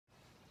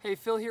Hey,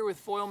 Phil here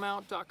with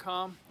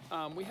FoilMount.com.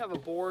 We have a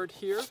board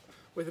here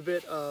with a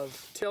bit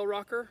of tail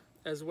rocker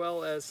as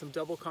well as some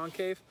double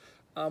concave.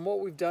 What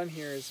we've done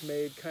here is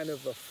made kind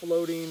of a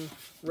floating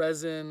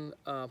resin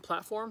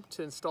platform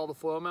to install the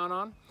foil mount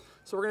on.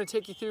 So we're going to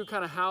take you through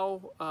kind of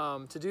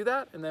how to do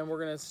that, and then we're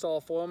going to install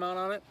a foil mount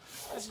on it.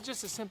 This is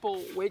just a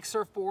simple wake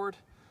surf board.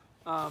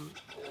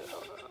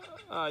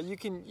 You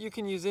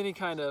can use any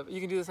kind of,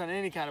 you can do this on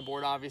any kind of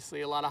board.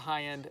 Obviously, a lot of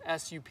high-end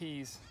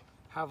SUPs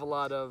have a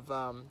lot of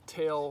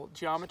tail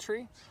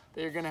geometry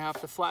that you're going to have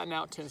to flatten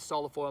out to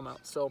install the foil mount.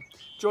 So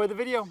enjoy the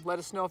video. Let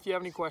us know if you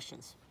have any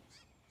questions.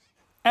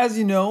 As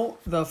you know,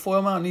 the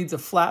foil mount needs a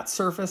flat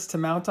surface to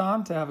mount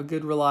on to have a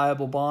good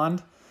reliable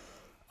bond.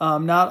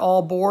 Not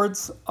all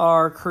boards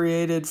are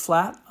created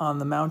flat on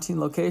the mounting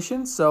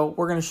location, so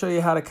we're going to show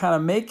you how to kind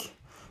of make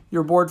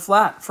your board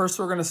flat. First,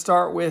 we're going to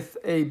start with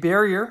a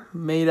barrier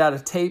made out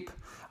of tape.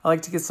 I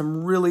like to get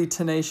some really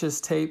tenacious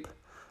tape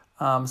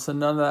so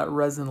none of that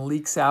resin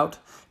leaks out.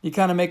 You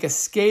kind of make a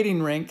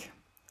skating rink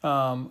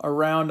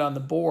around on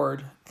the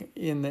board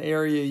in the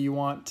area you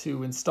want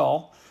to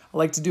install. I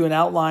like to do an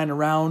outline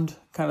around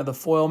kind of the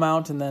foil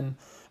mount and then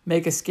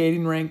make a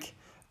skating rink.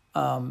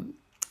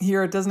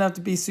 Here, it doesn't have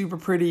to be super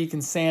pretty. You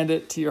can sand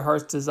it to your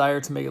heart's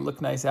desire to make it look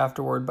nice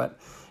afterward. But,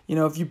 you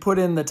know, if you put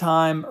in the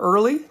time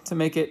early to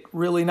make it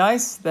really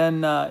nice,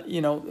 then,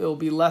 you know, it'll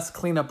be less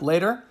cleanup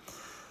later.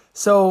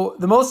 So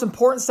the most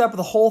important step of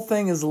the whole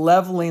thing is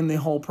leveling the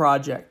whole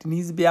project. It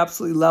needs to be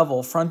absolutely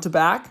level, front to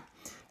back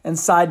and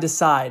side to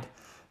side.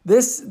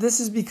 This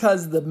is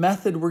because the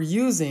method we're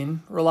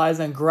using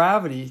relies on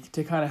gravity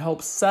to kind of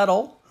help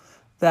settle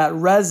that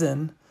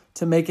resin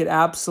to make it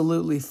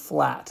absolutely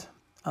flat,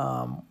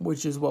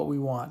 which is what we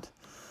want.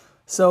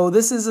 So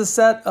this is a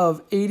set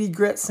of 80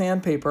 grit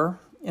sandpaper,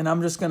 and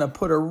I'm just going to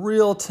put a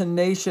real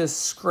tenacious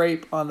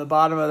scrape on the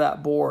bottom of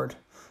that board.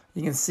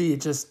 You can see it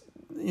just,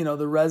 you know,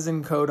 the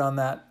resin coat on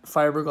that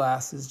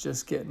fiberglass is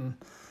just getting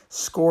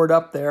scored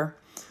up there.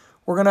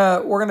 We're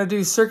gonna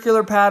do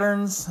circular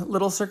patterns,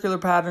 little circular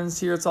patterns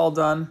here. It's all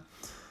done.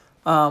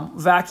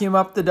 Vacuum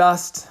up the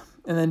dust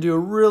and then do a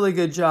really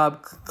good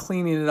job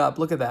cleaning it up.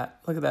 Look at that.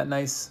 Look at that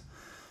nice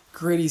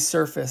gritty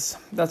surface.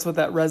 That's what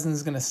that resin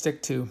is gonna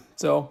stick to.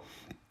 So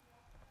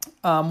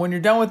when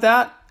you're done with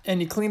that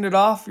and you clean it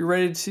off, you're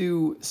ready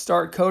to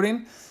start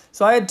coating.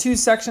 So I had two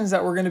sections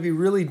that were gonna be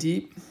really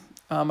deep.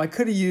 I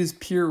could have used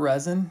pure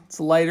resin. It's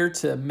lighter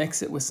to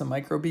mix it with some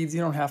microbeads.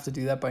 You don't have to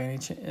do that by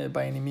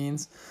any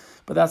means,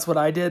 but that's what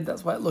I did.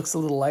 That's why it looks a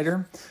little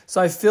lighter. So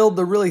I filled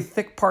the really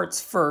thick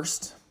parts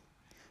first.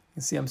 You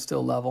can see I'm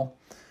still level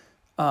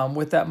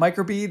with that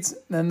microbeads.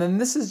 And then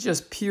this is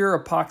just pure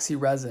epoxy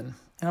resin.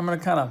 And I'm going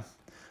to kind of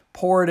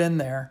pour it in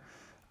there.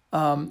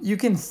 You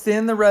can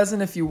thin the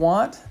resin if you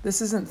want.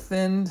 This isn't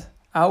thinned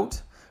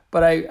out,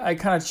 but I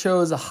kind of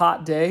chose a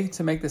hot day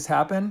to make this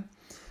happen.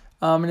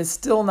 And it's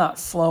still not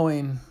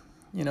flowing,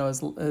 you know,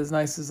 as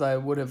nice as I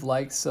would have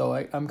liked. So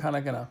I'm kind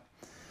of going to,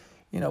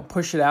 you know,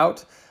 push it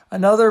out.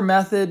 Another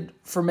method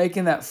for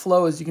making that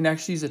flow is you can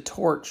actually use a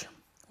torch.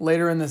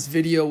 Later in this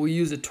video, we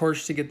use a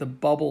torch to get the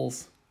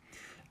bubbles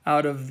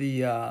out of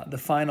the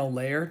final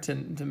layer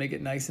to make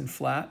it nice and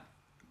flat.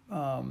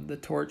 The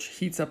torch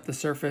heats up the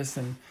surface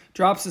and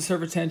drops the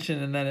surface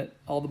tension, and then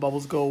all the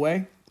bubbles go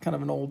away. Kind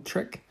of an old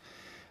trick.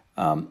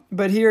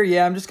 But here,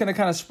 yeah, I'm just going to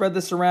kind of spread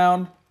this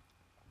around.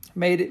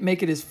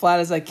 Make it as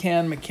flat as I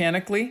can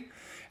mechanically,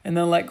 and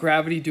then let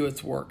gravity do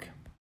its work.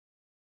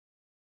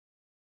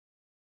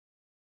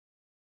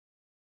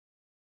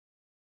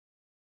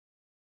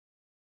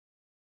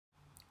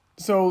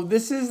 So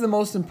this is the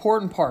most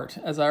important part,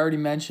 as I already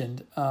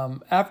mentioned.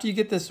 After you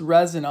get this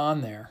resin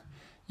on there,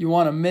 you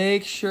want to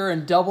make sure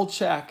and double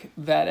check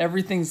that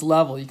everything's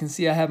level. You can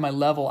see I have my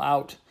level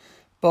out,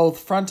 both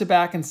front to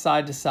back and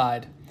side to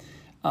side.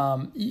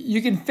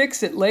 You can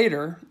fix it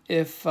later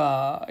if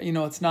you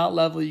know it's not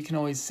level. You can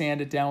always sand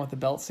it down with a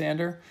belt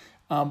sander,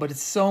 but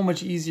it's so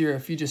much easier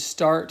if you just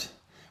start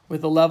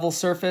with a level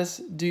surface,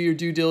 do your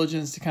due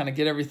diligence to kind of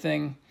get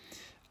everything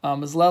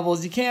as level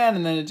as you can,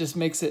 and then it just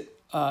makes it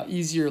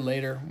easier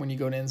later when you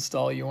go to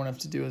install. You won't have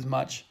to do as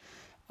much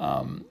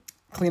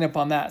cleanup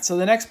on that. So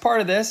the next part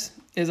of this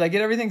is I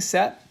get everything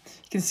set.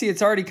 You can see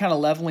it's already kind of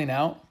leveling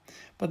out,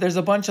 but there's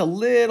a bunch of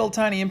little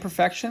tiny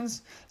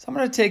imperfections. So I'm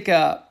going to take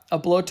a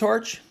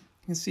blowtorch.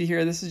 You can see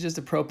here, this is just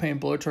a propane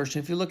blowtorch.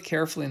 And if you look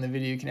carefully in the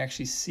video, you can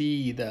actually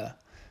see the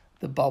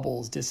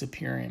bubbles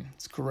disappearing.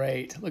 It's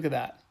great. Look at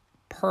that.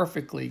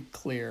 Perfectly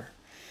clear.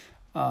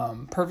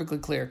 Perfectly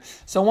clear.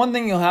 So one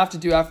thing you'll have to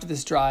do after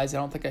this dries, I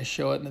don't think I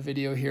show it in the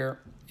video here,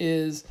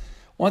 is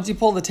once you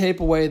pull the tape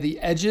away,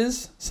 the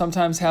edges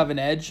sometimes have an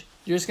edge.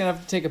 You're just going to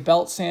have to take a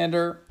belt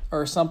sander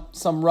or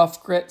some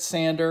rough grit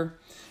sander,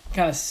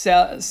 kind of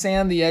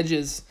sand the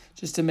edges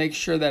just to make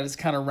sure that it's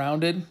kind of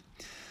rounded.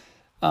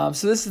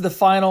 So this is the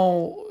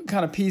final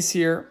kind of piece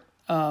here.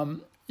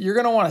 You're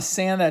going to want to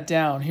sand that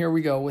down. Here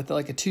we go with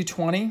like a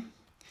 220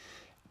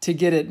 to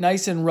get it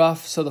nice and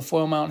rough so the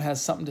foil mount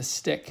has something to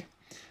stick.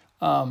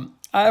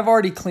 I've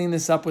already cleaned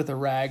this up with a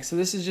rag. So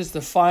this is just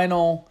the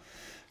final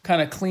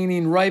kind of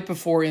cleaning right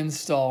before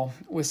install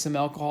with some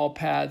alcohol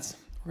pads.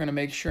 We're going to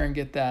make sure and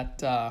get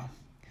that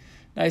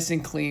nice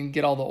and clean,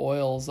 get all the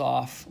oils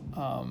off.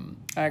 I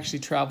actually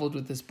traveled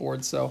with this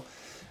board, so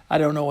I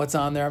don't know what's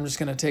on there. I'm just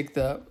going to take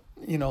the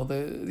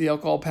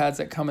alcohol pads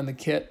that come in the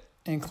kit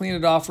and clean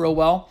it off real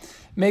well.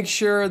 Make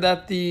sure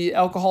that the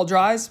alcohol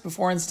dries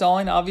before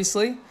installing,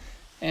 obviously,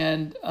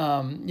 and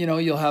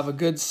you'll have a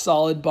good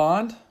solid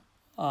bond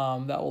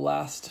that will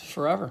last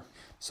forever.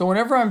 So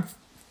whenever I'm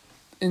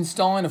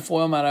installing a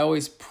FoilMount, I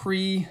always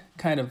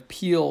kind of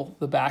peel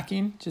the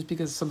backing, just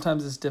because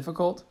sometimes it's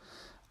difficult.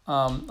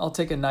 I'll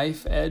take a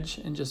knife edge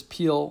and just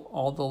peel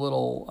all the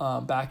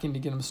little backing to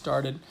get them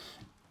started.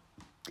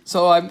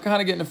 So I'm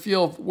kind of getting a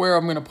feel of where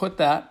I'm going to put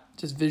that,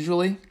 just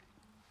visually.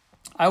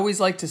 I always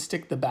like to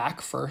stick the back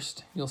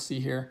first, you'll see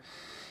here.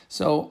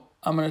 So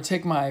I'm going to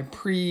take my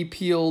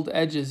pre-peeled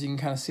edges, you can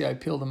kind of see I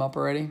peeled them up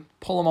already,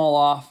 pull them all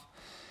off.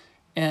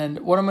 And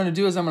what I'm going to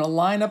do is I'm going to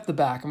line up the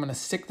back. I'm going to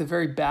stick the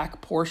very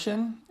back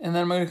portion, and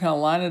then I'm going to kind of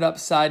line it up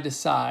side to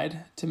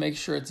side to make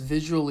sure it's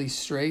visually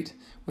straight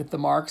with the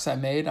marks I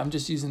made. I'm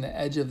just using the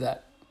edge of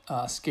that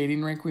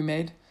skating rink we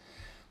made.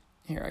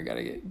 Here, I got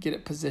to get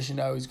it positioned.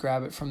 I always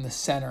grab it from the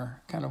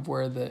center, kind of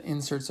where the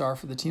inserts are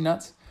for the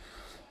T-nuts.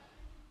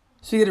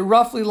 So you get it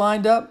roughly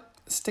lined up,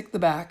 stick the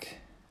back.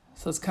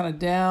 So it's kind of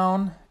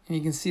down, and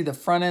you can see the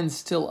front end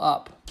still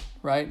up,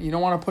 right? You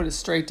don't want to put it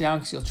straight down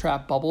because you'll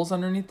trap bubbles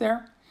underneath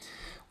there.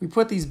 We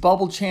put these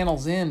bubble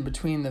channels in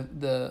between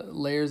the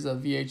layers of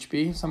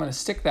VHB. So I'm going to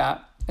stick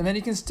that, and then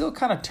you can still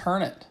kind of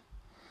turn it.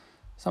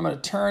 So I'm going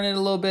to turn it a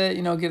little bit,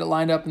 get it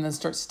lined up, and then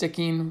start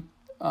sticking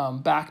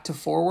back to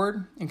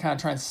forward and kind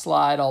of try and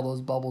slide all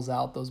those bubbles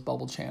out, those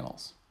bubble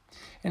channels.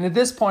 And at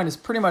this point, it's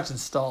pretty much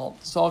installed.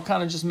 So I'll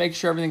kind of just make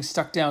sure everything's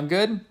stuck down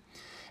good,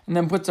 and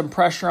then put some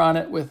pressure on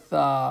it with,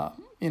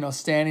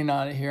 standing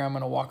on it here. I'm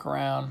going to walk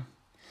around,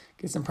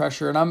 get some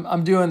pressure. And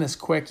I'm doing this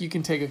quick. You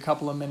can take a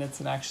couple of minutes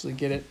and actually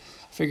get it.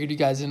 I figured you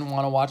guys didn't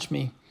want to watch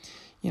me,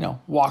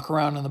 walk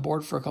around on the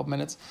board for a couple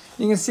minutes.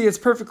 You can see it's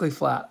perfectly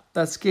flat.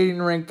 That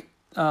skating rink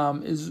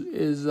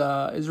is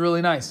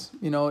really nice.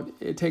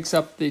 It takes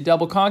up the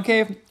double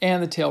concave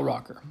and the tail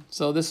rocker.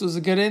 So this was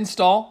a good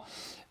install,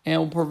 and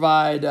will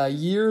provide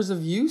years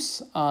of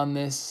use on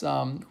this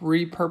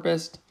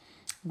repurposed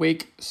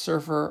wake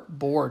surfer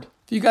board.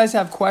 If you guys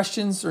have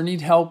questions or need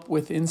help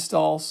with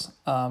installs,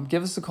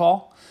 give us a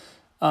call.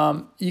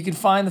 You can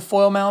find the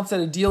FoilMounts at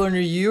a dealer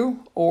near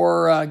you,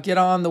 or get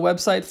on the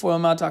website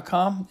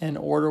foilmount.com and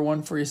order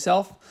one for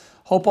yourself.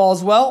 Hope all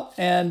is well,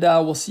 and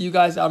we'll see you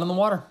guys out on the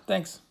water.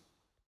 Thanks.